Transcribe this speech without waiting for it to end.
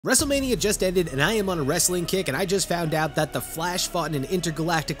WrestleMania just ended and I am on a wrestling kick, and I just found out that The Flash fought in an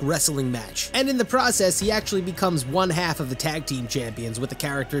intergalactic wrestling match. And in the process, he actually becomes one half of the tag team champions with a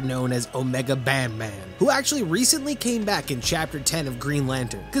character known as Omega Bam Man, who actually recently came back in Chapter 10 of Green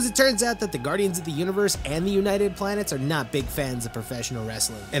Lantern. Because it turns out that the Guardians of the Universe and the United Planets are not big fans of professional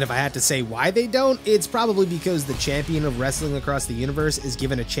wrestling. And if I had to say why they don't, it's probably because the champion of wrestling across the universe is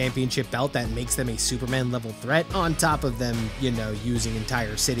given a championship belt that makes them a Superman level threat, on top of them, using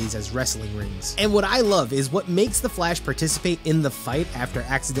entire cities as wrestling rings. And what I love is what makes the Flash participate in the fight after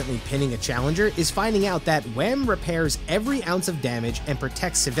accidentally pinning a challenger is finding out that Wham repairs every ounce of damage and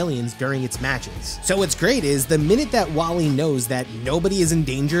protects civilians during its matches. So what's great is the minute that Wally knows that nobody is in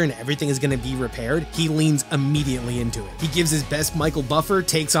danger and everything is going to be repaired, he leans immediately into it. He gives his best Michael Buffer,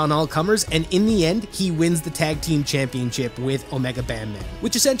 takes on all comers, and in the end, he wins the tag team championship with Omega Bam Man,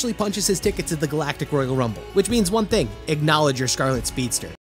 which essentially punches his ticket to the Galactic Royal Rumble, which means one thing: acknowledge your Scarlet Speedster.